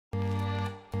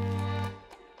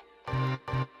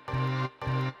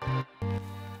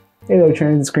Hey there,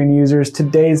 TransitScreen users.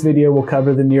 Today's video will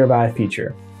cover the nearby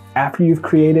feature. After you've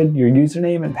created your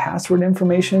username and password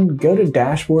information, go to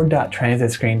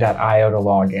dashboard.transitscreen.io to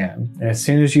log in. And as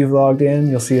soon as you've logged in,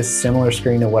 you'll see a similar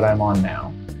screen to what I'm on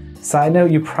now. Side note,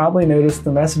 you probably noticed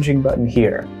the messaging button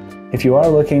here. If you are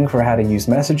looking for how to use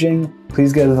messaging,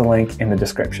 please go to the link in the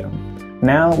description.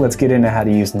 Now let's get into how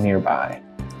to use nearby.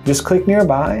 Just click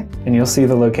nearby and you'll see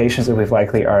the locations that we've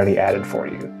likely already added for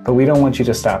you. But we don't want you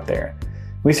to stop there.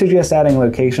 We suggest adding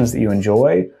locations that you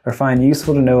enjoy or find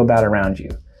useful to know about around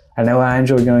you. I know I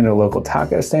enjoy going to a local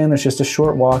taco stand that's just a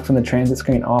short walk from the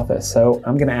TransitScreen office, so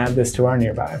I'm going to add this to our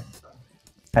nearby.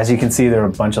 As you can see, there are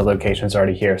a bunch of locations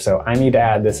already here, so I need to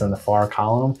add this in the far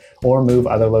column or move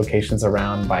other locations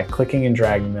around by clicking and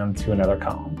dragging them to another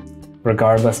column.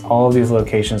 Regardless, all of these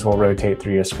locations will rotate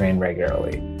through your screen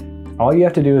regularly. All you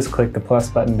have to do is click the plus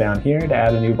button down here to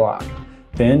add a new block.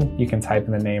 Then you can type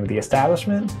in the name of the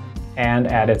establishment and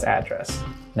add its address.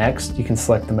 Next, you can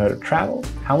select the mode of travel,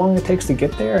 how long it takes to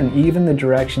get there, and even the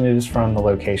direction it is from the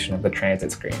location of the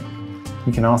transit screen.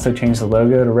 You can also change the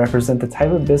logo to represent the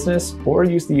type of business or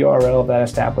use the URL of that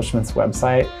establishment's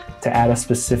website to add a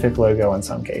specific logo in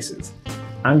some cases.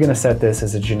 I'm going to set this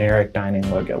as a generic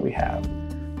dining logo we have.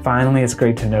 Finally, it's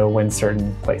great to know when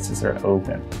certain places are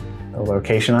open. The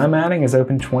location I'm adding is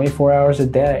open 24 hours a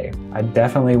day. I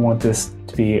definitely want this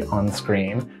to be on the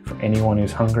screen for anyone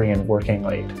who's hungry and working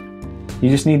late. You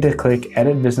just need to click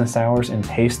Edit Business Hours and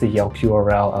paste the Yelp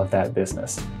URL of that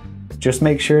business. Just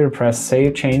make sure to press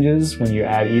Save Changes when you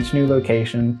add each new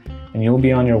location, and you'll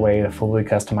be on your way to fully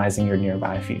customizing your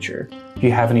nearby feature. If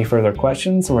you have any further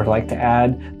questions or would like to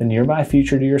add the nearby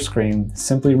feature to your screen,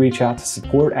 simply reach out to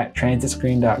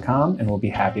support@transitscreen.com and we'll be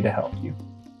happy to help you.